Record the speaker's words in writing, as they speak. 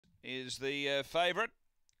is the favourite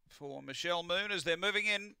for Michelle Moon as they're moving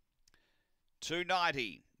in.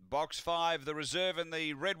 290. Box 5, the reserve in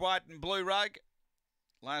the red, white and blue rug.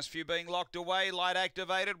 Last few being locked away, light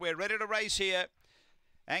activated. We're ready to race here.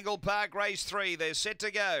 Angle-Park Race 3, they're set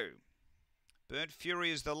to go. Burnt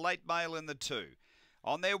Fury is the late male in the 2.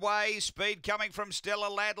 On their way, speed coming from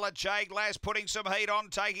Stella Lad. Lachey Glass putting some heat on,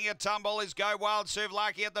 taking a tumble is Go Wild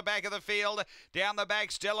Suvlaki at the back of the field. Down the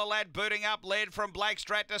back, Stella Lad booting up, led from Black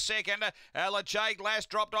Strat to second. Lachey Glass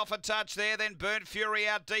dropped off a touch there, then Burnt Fury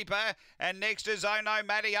out deeper. And next is Oh No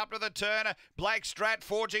Matty up to the turn. Black Strat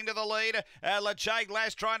forging to the lead. Lachey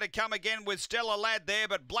Glass trying to come again with Stella Lad there,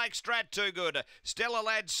 but Black Strat too good. Stella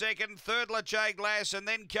Lad second, third Lachey Glass, and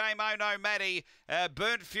then came Oh No Matty.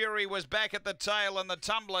 Burnt Fury was back at the tail, and the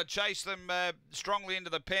tumbler chased them strongly into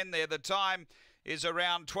the pen there. The time is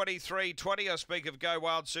around 23:20. I speak of Go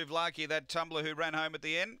Wild Suvlaki, that tumbler who ran home at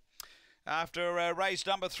the end. After race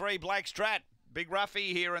number 3, Black Strat. Big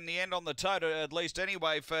roughie here in the end on the total, at least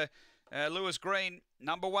anyway, for Lewis Green.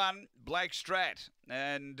 Number 1, Black Strat.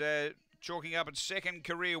 And chalking up its second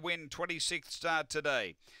career win, 26th start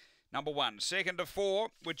today. Number 1. Second to 4,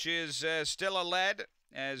 which is Stella Lad,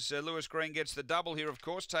 as Lewis Green gets the double here, of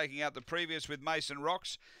course, taking out the previous with Mason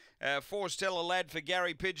Rocks. 4, Stella Lad for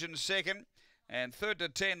Gary Pigeon second. And third to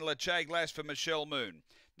 10, Lachey Glass for Michelle Moon.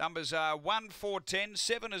 Numbers are 1, 4, 10.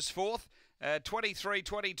 7 is fourth.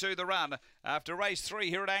 23-22 the run after race 3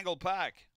 here at Angle Park.